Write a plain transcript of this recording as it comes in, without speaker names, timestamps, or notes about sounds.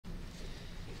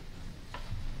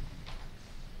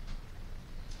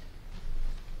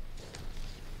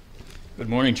Good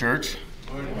morning, church.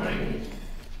 Good morning.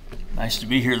 Nice to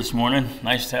be here this morning.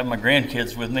 Nice to have my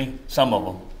grandkids with me, some of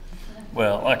them.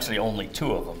 Well, actually only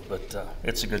two of them, but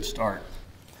it's a good start.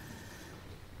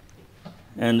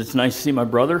 And it's nice to see my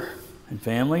brother and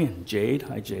family, and Jade.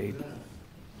 Hi, Jade.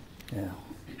 Yeah.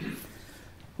 I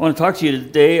want to talk to you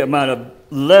today about a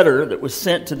letter that was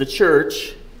sent to the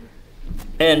church.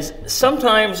 And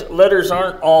sometimes letters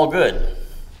aren't all good.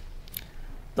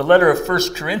 The letter of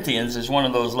 1 Corinthians is one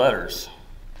of those letters.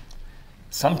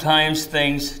 Sometimes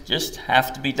things just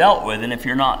have to be dealt with, and if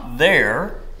you're not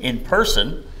there in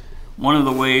person, one of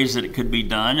the ways that it could be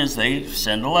done is they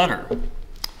send a letter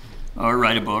or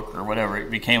write a book or whatever.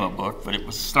 It became a book, but it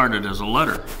was started as a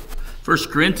letter. 1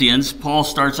 Corinthians, Paul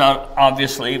starts out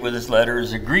obviously with his letter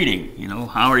as a greeting. You know,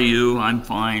 how are you? I'm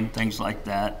fine, things like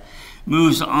that.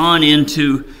 Moves on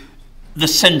into the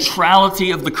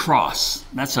centrality of the cross.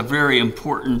 That's a very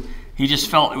important, he just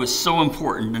felt it was so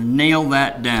important to nail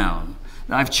that down.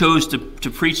 I've chose to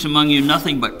preach among you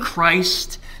nothing but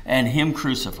Christ and him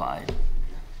crucified.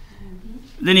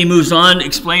 Then he moves on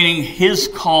explaining his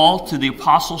call to the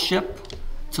apostleship,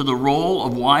 to the role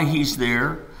of why he's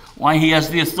there, why he has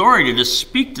the authority to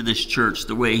speak to this church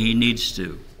the way he needs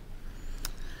to.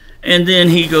 And then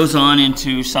he goes on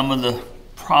into some of the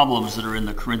problems that are in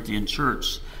the Corinthian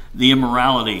church, the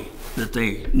immorality that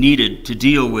they needed to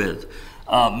deal with,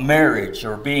 marriage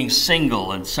or being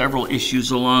single, and several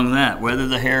issues along that, whether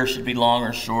the hair should be long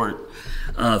or short,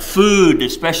 food,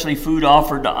 especially food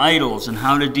offered to idols, and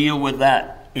how to deal with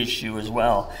that issue as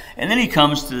well. And then he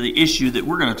comes to the issue that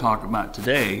we're going to talk about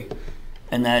today,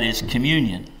 and that is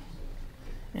communion.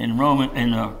 In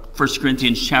 1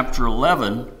 Corinthians chapter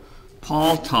 11,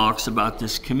 Paul talks about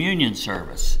this communion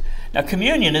service. Now,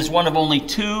 communion is one of only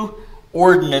two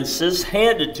ordinances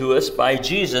handed to us by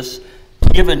Jesus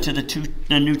given to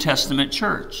the New Testament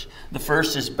church. The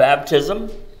first is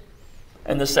baptism,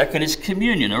 and the second is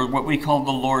communion, or what we call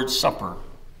the Lord's Supper.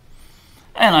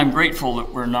 And I'm grateful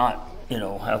that we're not,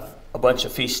 have a bunch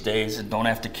of feast days and don't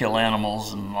have to kill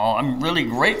animals and all. I'm really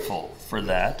grateful for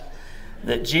that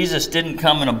Jesus didn't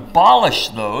come and abolish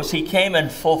those. He came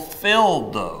and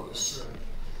fulfilled those.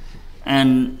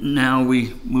 And now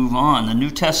we move on. The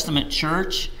New Testament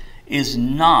church is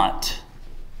not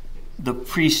the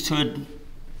priesthood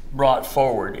brought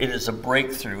forward. It is a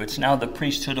breakthrough. It's now the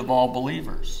priesthood of all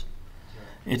believers.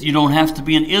 You don't have to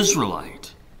be an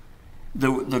Israelite.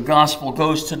 The gospel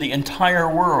goes to the entire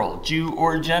world, Jew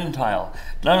or Gentile.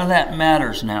 None of that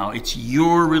matters now. It's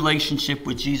your relationship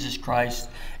with Jesus Christ,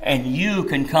 and you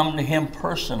can come to him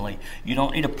personally. You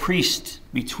don't need a priest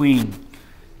between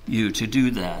you to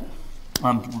do that.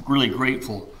 I'm really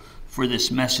grateful for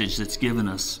this message that's given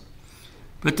us.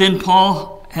 But then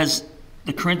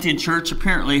the Corinthian church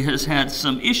apparently has had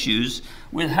some issues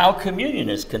with how communion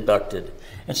is conducted.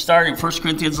 And starting 1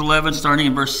 Corinthians 11, starting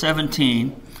in verse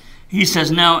 17, he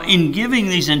says, "Now in giving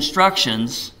these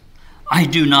instructions, I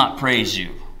do not praise you."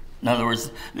 In other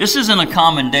words, this isn't a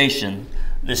commendation,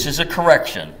 this is a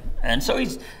correction. And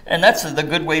that's the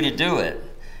good way to do it.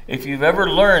 If you've ever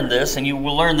learned this, and you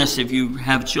will learn this if you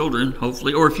have children,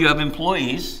 hopefully, or if you have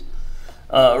employees,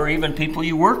 or even people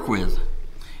you work with,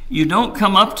 you don't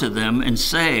come up to them and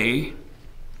say,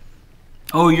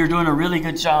 "Oh, you're doing a really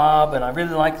good job, and I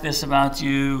really like this about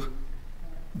you,"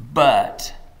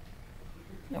 but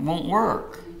it won't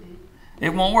work.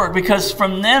 It won't work, because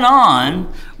from then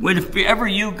on, whenever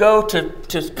you go to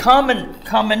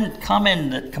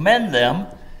commend them,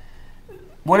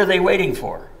 what are they waiting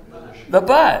for? The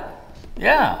but.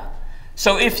 Yeah.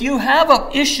 So if you have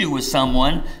an issue with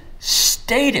someone,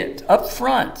 state it up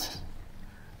front.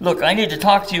 Look, I need to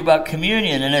talk to you about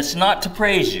communion, and it's not to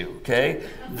praise you, okay?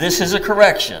 This is a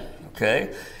correction, okay?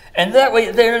 And that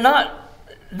way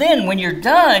then when you're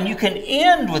done, you can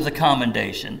end with a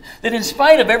commendation that in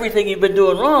spite of everything you've been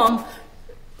doing wrong,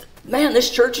 man,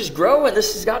 this church is growing,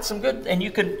 this has got some good, and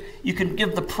you can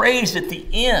give the praise at the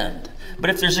end. But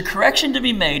if there's a correction to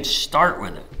be made, start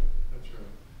with it.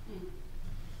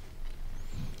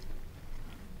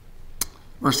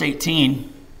 Verse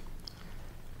 18,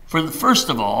 first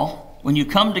of all, when you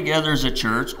come together as a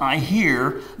church, I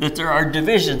hear that there are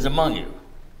divisions among you.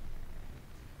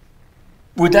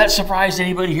 Would that surprise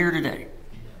anybody here today?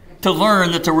 To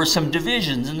learn that there were some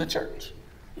divisions in the church?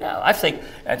 No, I think,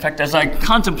 in fact, as I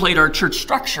contemplate our church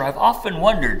structure, I've often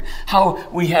wondered how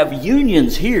we have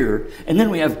unions here and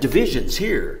then we have divisions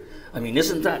here. I mean,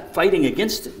 isn't that fighting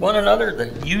against one another,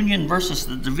 the union versus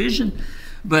the division?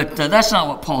 But that's not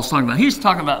what Paul's talking about. He's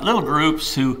talking about little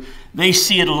groups who they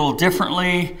see it a little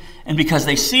differently, and because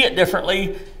they see it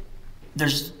differently,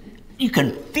 you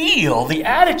can feel the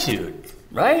attitude,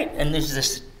 right? And there's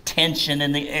this tension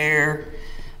in the air.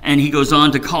 And he goes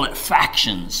on to call it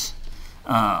factions.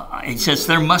 It says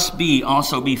there must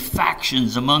also be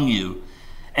factions among you.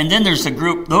 And then there's a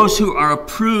group, those who are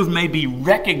approved may be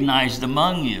recognized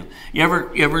among you. You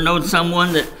ever known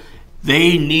someone that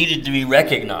they needed to be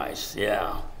recognized?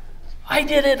 Yeah. I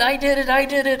did it.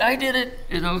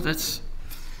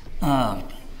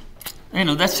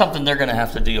 That's something they're going to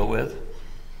have to deal with.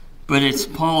 But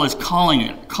Paul is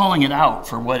calling it out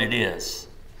for what it is.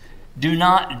 Do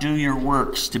not do your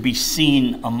works to be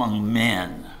seen among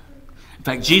men. In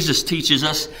fact, Jesus teaches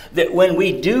us that when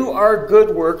we do our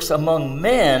good works among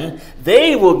men,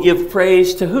 they will give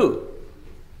praise to who?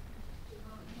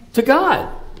 To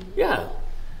God. Yeah.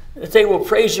 That they will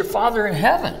praise your Father in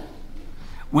heaven.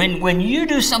 When you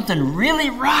do something really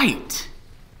right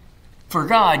for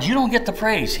God, you don't get the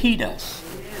praise. He does.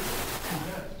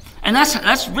 And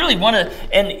that's really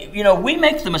we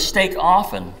make the mistake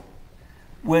often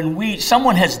when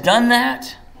someone has done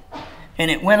that, and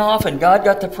it went off and God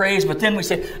got the praise, but then we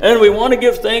say, and we want to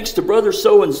give thanks to brother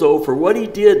so-and-so for what he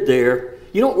did there.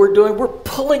 You know what we're doing? We're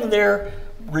pulling their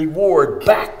reward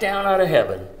back down out of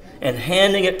heaven and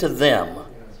handing it to them.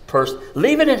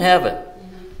 Leave it in heaven.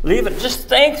 Leave it. Just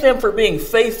thank them for being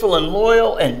faithful and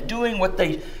loyal and doing what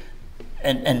they...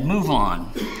 And move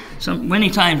on. So many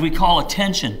times we call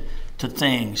attention to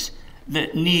things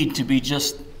that need to be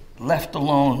just left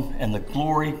alone, and the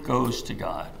glory goes to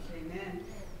God.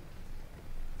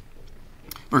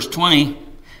 Verse 20,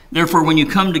 therefore, when you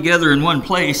come together in one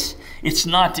place, it's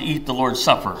not to eat the Lord's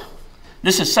Supper.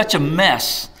 This is such a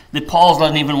mess that Paul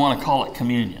doesn't even want to call it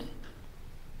communion.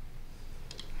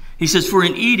 He says, for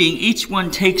in eating, each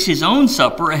one takes his own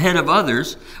supper ahead of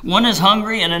others. One is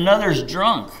hungry and another's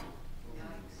drunk.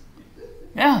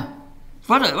 Yeah,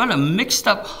 what a mixed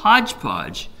up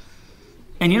hodgepodge.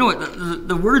 And you know what?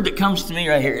 The word that comes to me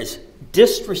right here is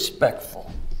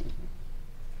disrespectful.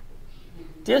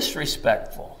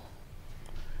 Disrespectful.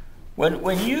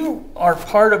 When you are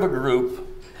part of a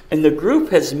group and the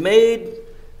group has made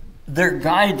their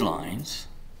guidelines,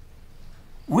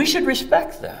 we should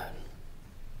respect that.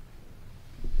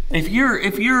 If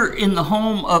you're in the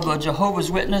home of a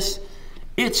Jehovah's Witness,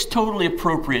 it's totally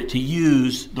appropriate to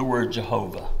use the word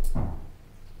Jehovah.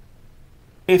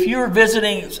 If you're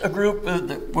visiting a group,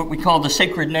 what we call the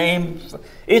sacred name,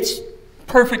 it's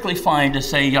perfectly fine to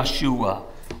say Yeshua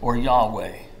or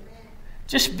Yahweh.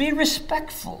 Just be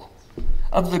respectful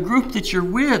of the group that you're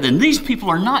with. And these people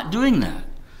are not doing that.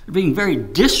 They're being very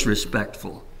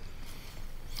disrespectful.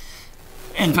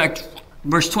 In fact,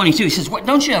 verse 22, he says, "What,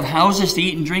 don't you have houses to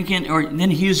eat and drink in?" Or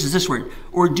then he uses this word,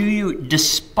 or do you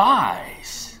despise?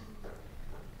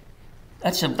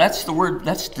 That's the word,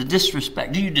 that's the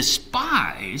disrespect. Do you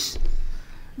despise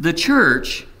the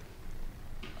church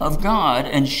of God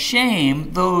and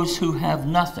shame those who have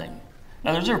nothing?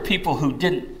 Now, there are people who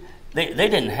didn't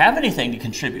have anything to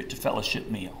contribute to fellowship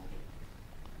meal.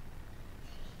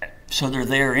 So they're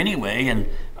there anyway, and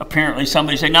apparently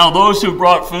somebody say, now those who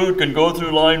brought food can go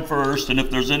through line first, and if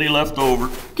there's any left over.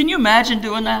 Can you imagine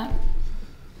doing that?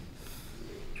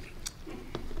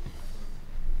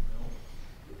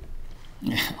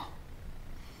 Yeah.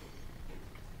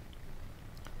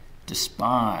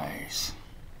 Despise.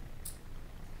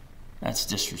 That's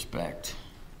disrespect.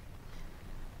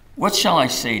 What shall I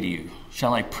say to you?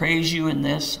 Shall I praise you in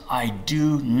this? I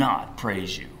do not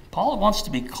praise you. Paul wants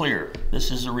to be clear. This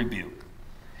is a rebuke.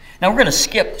 Now we're going to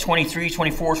skip 23,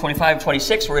 24, 25,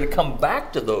 26. We're going to come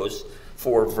back to those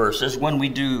 4 verses when we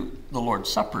do the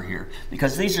Lord's Supper here,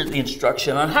 because these are the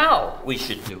instruction on how we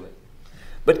should do it.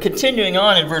 But continuing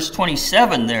on in verse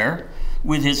 27 there,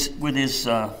 with his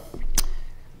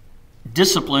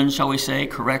discipline, shall we say,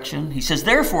 correction, he says,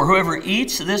 therefore, whoever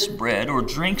eats this bread or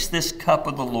drinks this cup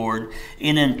of the Lord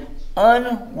in an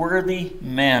unworthy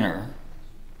manner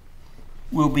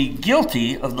will be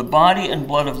guilty of the body and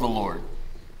blood of the Lord.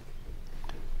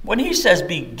 When he says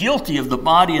be guilty of the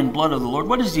body and blood of the Lord,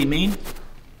 what does he mean?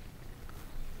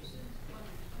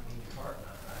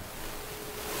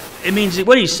 It means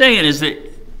what he's saying is that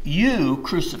you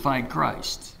crucified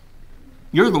Christ.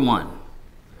 You're the one.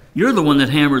 You're the one that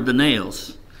hammered the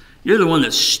nails. You're the one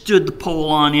that stood the pole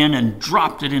on in and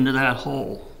dropped it into that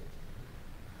hole.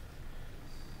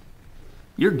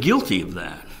 You're guilty of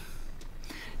that.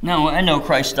 Now, I know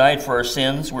Christ died for our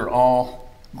sins. We're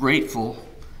all grateful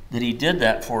that he did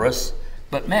that for us.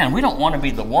 But man, we don't want to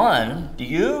be the one, do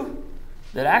you,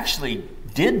 that actually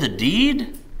did the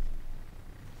deed?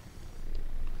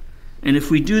 And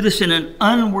if we do this in an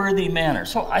unworthy manner,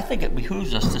 so I think it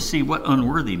behooves us to see what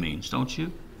unworthy means, don't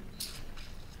you?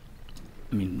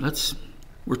 I mean,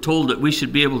 we're told that we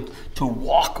should be able to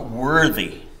walk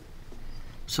worthy.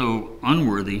 So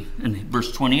unworthy, and verse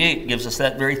 28 gives us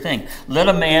that very thing. Let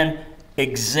a man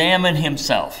examine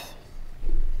himself.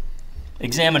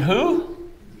 Examine who?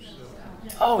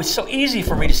 Oh, it's so easy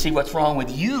for me to see what's wrong with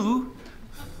you.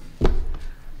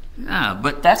 Yeah,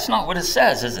 but that's not what it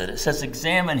says, is it? It says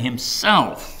examine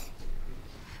himself.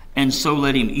 And so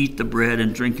let him eat the bread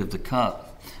and drink of the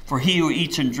cup. For he who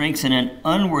eats and drinks in an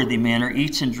unworthy manner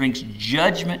eats and drinks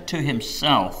judgment to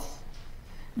himself,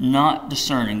 not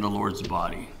discerning the Lord's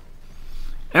body.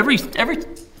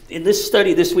 In this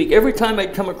study this week, every time I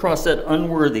come across that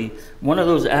unworthy, one of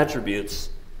those attributes,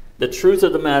 the truth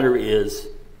of the matter is,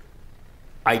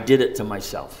 I did it to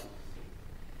myself.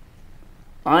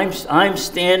 I'm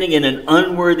standing in an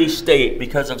unworthy state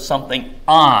because of something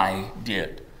I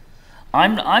did.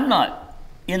 I'm not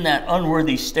in that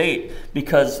unworthy state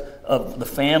because of the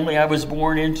family I was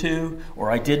born into,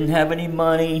 or I didn't have any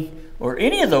money, or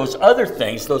any of those other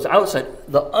things, those outside.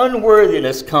 The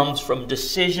unworthiness comes from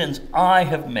decisions I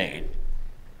have made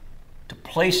to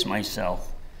place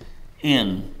myself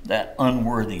in that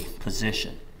unworthy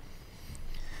position.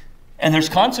 And there's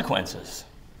consequences.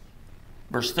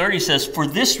 Verse 30 says, for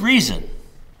this reason,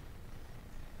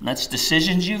 and that's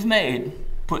decisions you've made,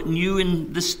 putting you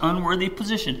in this unworthy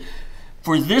position.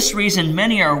 For this reason,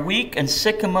 many are weak and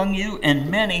sick among you,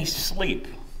 and many sleep.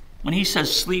 When he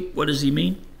says sleep, what does he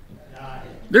mean?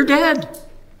 They're dead.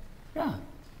 Yeah.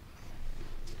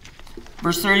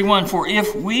 Verse 31, for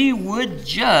if we would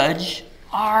judge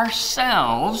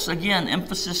ourselves, again,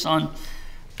 emphasis on,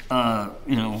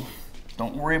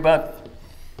 don't worry about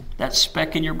that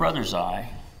speck in your brother's eye.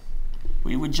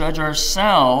 We would judge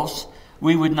ourselves,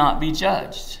 we would not be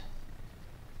judged.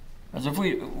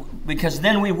 Because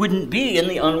then we wouldn't be in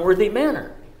the unworthy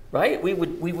manner, right? We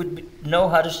would know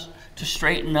how to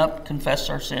straighten up, confess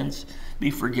our sins,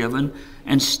 be forgiven,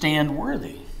 and stand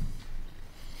worthy.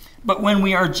 But when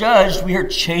we are judged, we are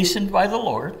chastened by the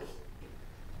Lord.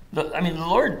 The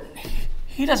Lord,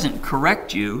 he doesn't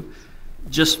correct you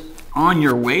just on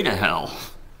your way to hell.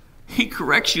 He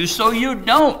corrects you so you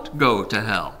don't go to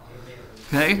hell.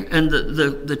 Okay? And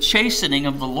the chastening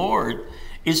of the Lord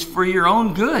is for your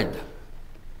own good.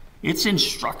 It's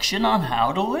instruction on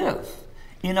how to live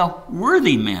in a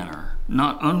worthy manner,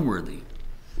 not unworthy.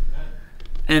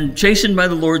 And chastened by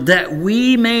the Lord, that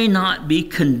we may not be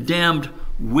condemned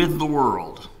with the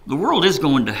world. The world is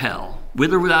going to hell,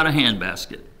 with or without a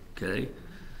handbasket. Okay?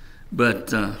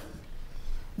 But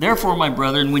therefore, my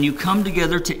brethren, when you come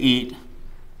together to eat,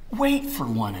 wait for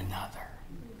one another.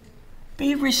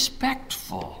 Be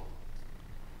respectful.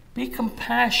 Be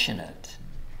compassionate.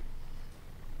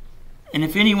 And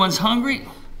if anyone's hungry,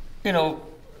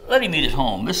 let him eat at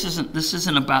home. This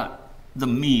isn't about the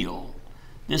meal.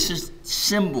 This is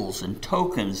symbols and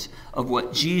tokens of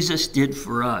what Jesus did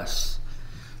for us.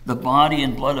 The body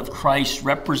and blood of Christ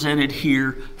represented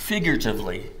here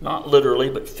figuratively, not literally,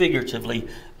 but figuratively,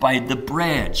 by the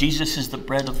bread. Jesus is the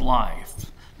bread of life.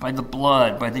 By the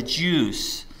blood, by the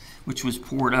juice, which was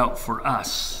poured out for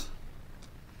us.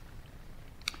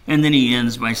 And then he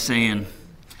ends by saying,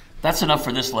 that's enough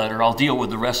for this letter. I'll deal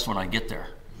with the rest when I get there.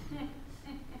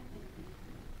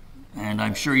 And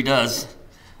I'm sure he does.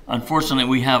 Unfortunately,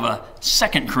 we have a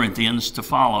 2 Corinthians to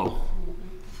follow.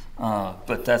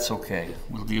 But that's okay.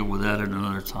 We'll deal with that at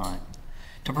another time.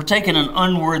 To partake in an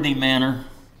unworthy manner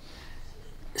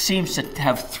seems to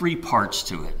have 3 parts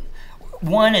to it.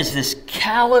 One is this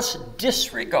callous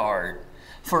disregard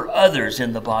for others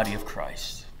in the body of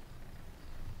Christ.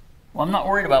 Well, I'm not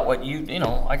worried about what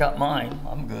I got mine.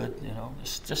 I'm good,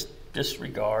 just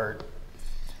disregard.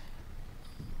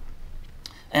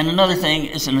 And another thing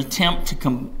is an attempt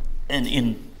to and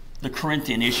in the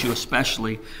Corinthian issue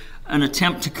especially, an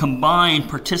attempt to combine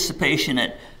participation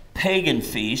at pagan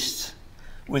feasts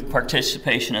with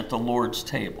participation at the Lord's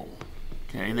table.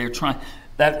 Okay, they're trying.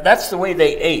 That's the way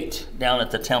they ate down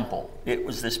at the temple. It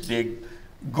was this big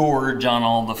gorge on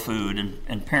all the food, and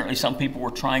apparently some people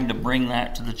were trying to bring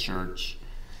that to the church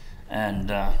and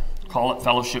call it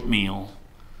fellowship meal.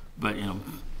 But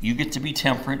you get to be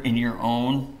temperate in your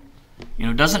own.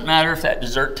 It doesn't matter if that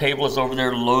dessert table is over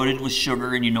there loaded with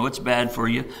sugar and it's bad for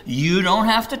you. You don't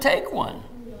have to take one.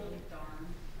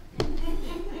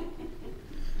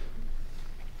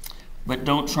 But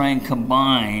don't try and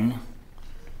combine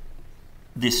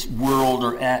this world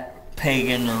or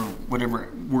pagan or whatever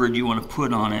word you want to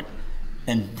put on it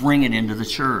and bring it into the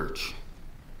church.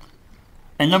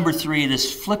 And number 3,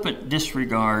 this flippant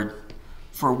disregard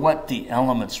for what the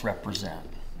elements represent.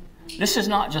 This is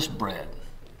not just bread.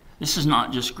 This is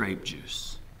not just grape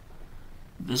juice.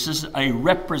 This is a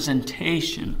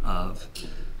representation of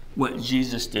what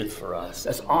Jesus did for us.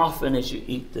 As often as you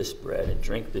eat this bread and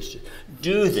drink this juice,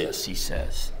 do this, he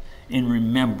says, in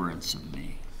remembrance of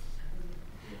me.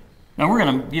 Now we're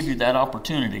going to give you that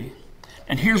opportunity.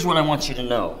 And here's what I want you to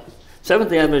know.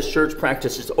 Seventh-day Adventist Church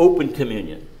practices open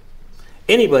communion.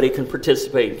 Anybody can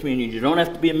participate in communion. You don't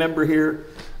have to be a member here.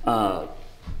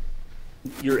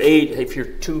 Your age, if you're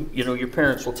too, your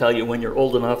parents will tell you when you're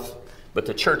old enough, but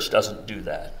the church doesn't do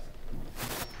that.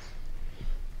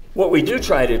 What we do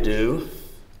try to do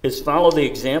is follow the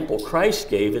example Christ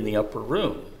gave in the upper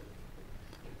room.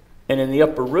 And in the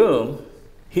upper room,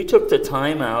 he took the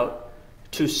time out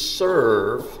to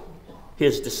serve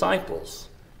his disciples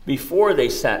before they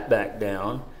sat back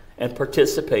down and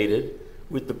participated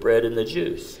with the bread and the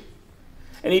juice.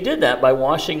 And he did that by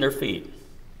washing their feet.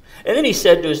 And then he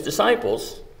said to his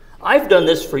disciples, I've done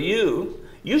this for you.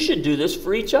 You should do this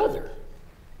for each other.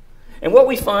 And what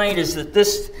we find is that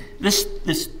this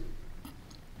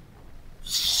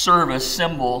service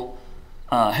symbol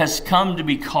has come to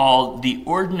be called the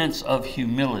ordinance of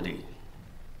humility.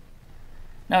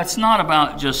 Now, it's not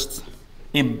about just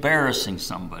embarrassing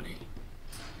somebody.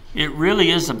 It really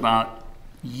is about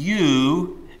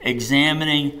you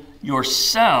examining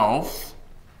yourself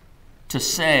to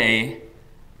say,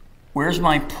 where's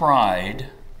my pride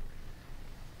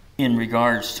in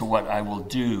regards to what I will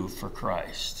do for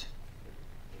Christ?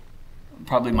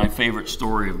 Probably my favorite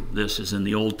story of this is in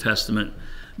the Old Testament.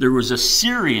 There was a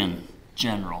Syrian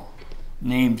general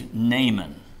named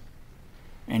Naaman,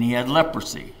 and he had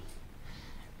leprosy.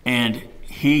 And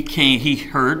he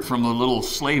heard from a little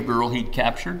slave girl he'd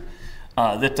captured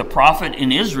that the prophet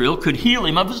in Israel could heal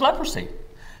him of his leprosy.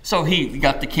 So he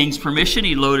got the king's permission.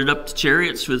 He loaded up the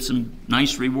chariots with some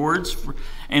nice rewards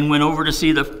and went over to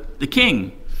see the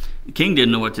king. The king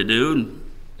didn't know what to do. And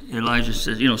Elijah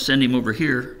says, send him over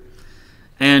here.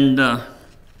 And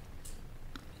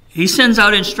he sends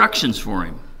out instructions for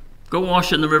him. Go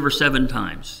wash in the river 7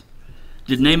 times.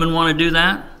 Did Naaman want to do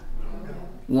that?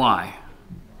 Why?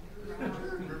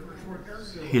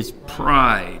 His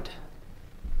pride.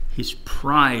 His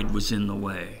pride was in the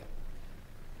way.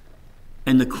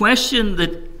 And the question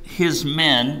that his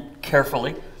men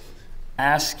carefully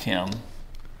asked him,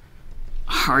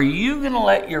 are you going to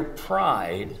let your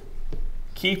pride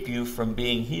keep you from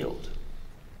being healed?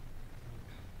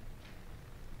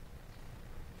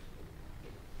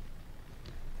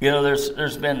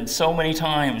 There's been so many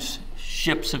times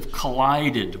ships have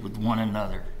collided with one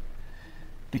another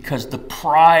because the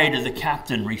pride of the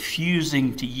captain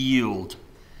refusing to yield.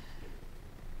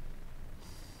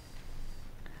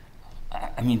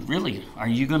 I mean, really, are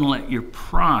you going to let your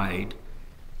pride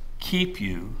keep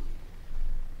you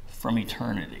from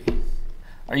eternity?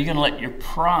 Are you going to let your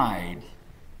pride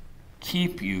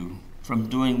keep you from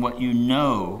doing what you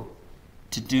know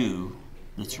to do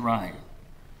that's right?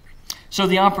 So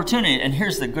the opportunity, and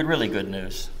here's the really good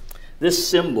news. This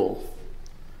symbol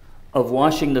of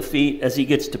washing the feet, as he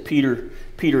gets to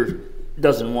Peter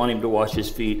doesn't want him to wash his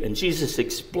feet, and Jesus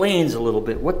explains a little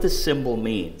bit what this symbol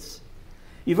means.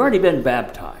 You've already been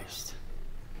baptized.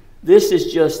 This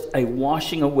is just a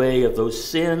washing away of those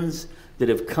sins that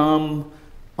have come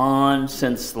on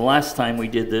since the last time we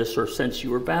did this or since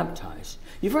you were baptized.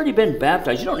 You've already been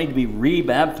baptized. You don't need to be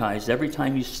re-baptized every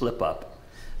time you slip up.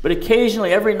 But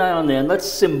occasionally, every now and then,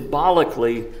 let's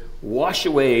symbolically wash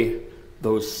away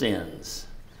those sins.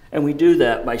 And we do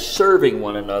that by serving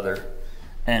one another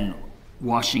and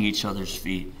washing each other's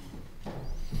feet.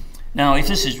 Now, if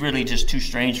this is really just too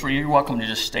strange for you, you're welcome to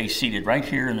just stay seated right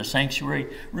here in the sanctuary.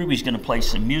 Ruby's going to play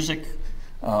some music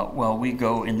while we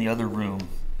go in the other room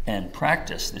and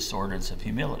practice this ordinance of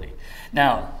humility.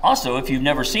 Now, also, if you've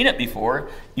never seen it before,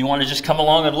 you want to just come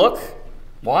along and look,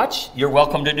 watch, you're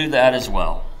welcome to do that as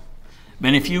well.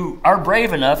 And if you are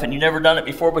brave enough and you've never done it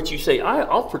before, but you say,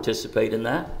 I'll participate in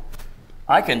that,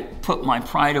 I can put my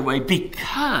pride away,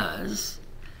 because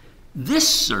this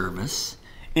service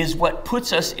is what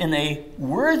puts us in a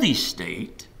worthy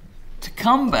state to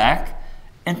come back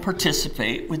and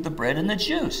participate with the bread and the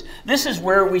juice. This is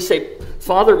where we say,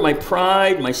 Father, my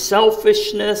pride, my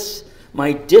selfishness,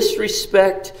 my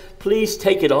disrespect, please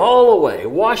take it all away,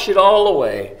 wash it all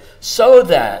away, so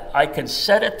that I can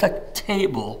sit at the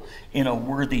table in a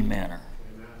worthy manner.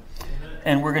 Amen.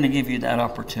 And we're going to give you that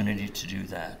opportunity to do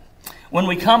that. When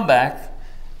we come back,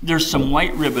 there's some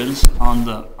white ribbons on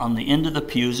the end of the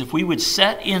pews. If we would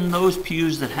set in those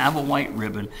pews that have a white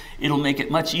ribbon, it'll make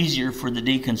it much easier for the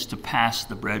deacons to pass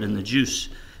the bread and the juice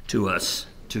to us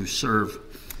to serve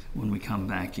when we come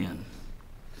back in.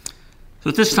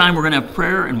 So at this time, we're going to have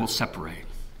prayer and we'll separate.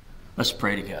 Let's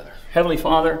pray together. Heavenly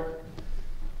Father,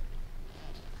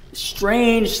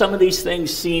 strange some of these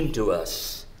things seem to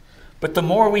us. But the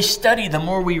more we study, the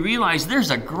more we realize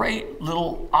there's a great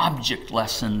little object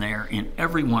lesson there in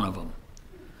every one of them.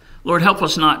 Lord, help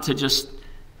us not to just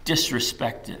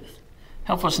disrespect it.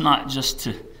 Help us not just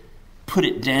to put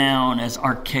it down as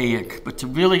archaic, but to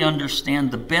really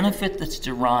understand the benefit that's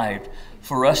derived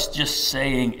for us just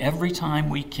saying every time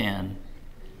we can,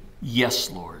 yes,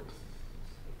 Lord.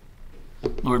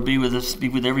 Lord, be with us, be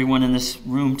with everyone in this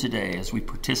room today as we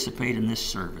participate in this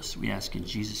service. We ask in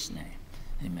Jesus' name.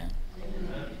 Amen.